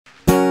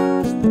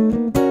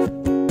Working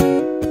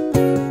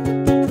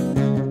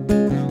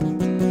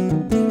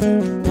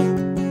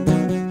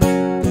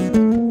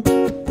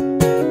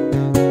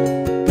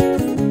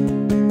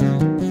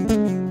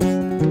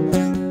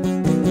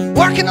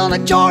on a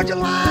Georgia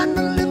line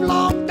the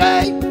livelong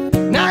day,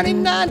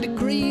 99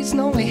 degrees and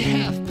only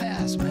half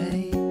past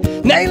May.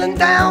 Nailing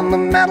down the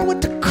metal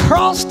with the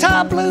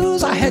cross-tie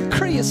blues. I had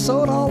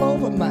creosote all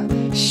over my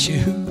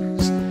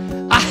shoes.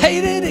 I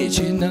hated it,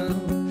 you know.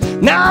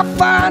 Now I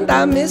find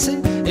I miss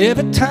it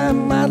every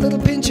time my little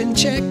pension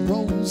check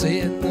rolls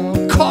in.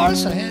 Of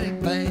course I had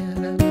it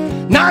bad.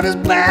 Not as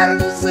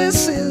bad as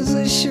this is.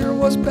 It sure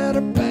was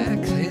better back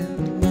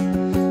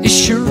then. It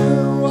sure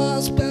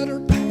was better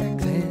back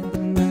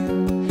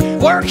then.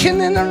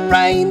 Working in the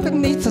rain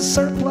beneath a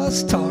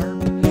surplus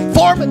tarp,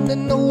 foreman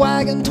in the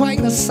wagon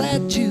twang the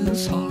sad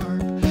Jew's harp.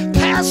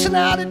 Passing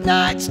out at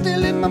night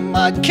still in my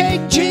mud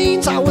cake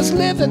jeans. I was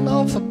living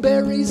off of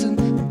berries and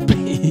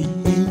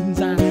beans.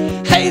 I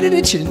hated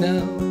it, you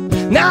know.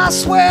 Now I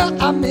swear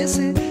I miss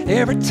it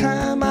every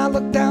time I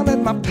look down at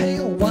my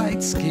pale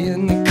white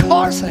skin. Of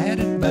course I had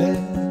it bad.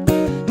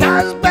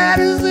 Not as bad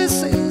as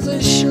this is.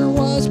 It sure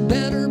was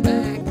better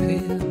back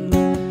then.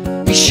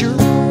 It sure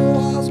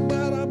was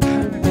better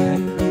back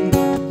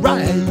then.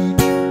 Right.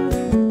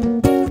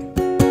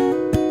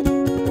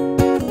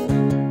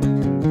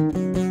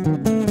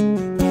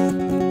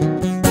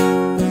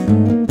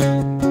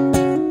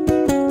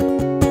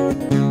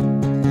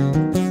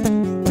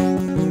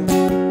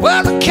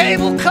 Well, the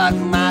cable cut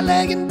my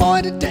leg and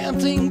boy, the damn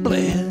thing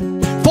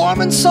bled.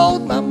 Foreman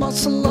sewed my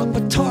muscle up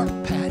with tarp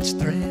patch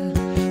thread.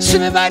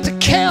 Sent me back to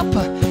camp,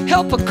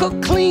 help her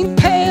cook clean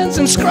pans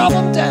and scrub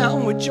them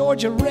down with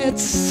Georgia red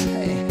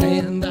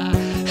sand. I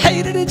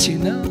hated it, you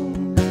know.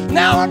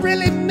 Now I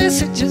really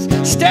miss it, just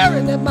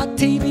staring at my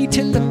TV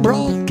till the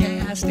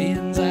broadcast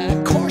ends.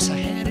 Of course I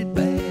had it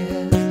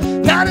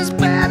bad. Not as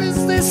bad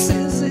as this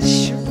is. It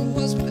sure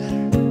was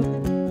better.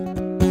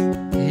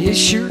 It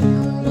sure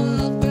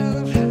was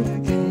better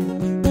back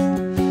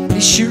then.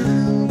 It sure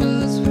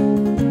was.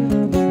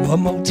 One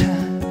more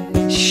time.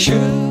 It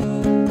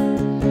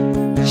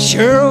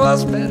sure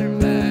was better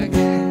back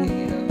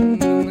then.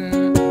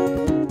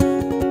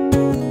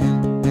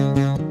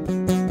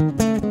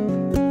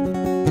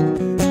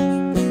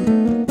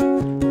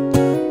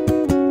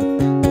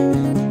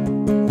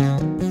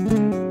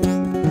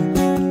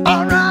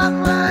 All right,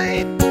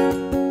 mate.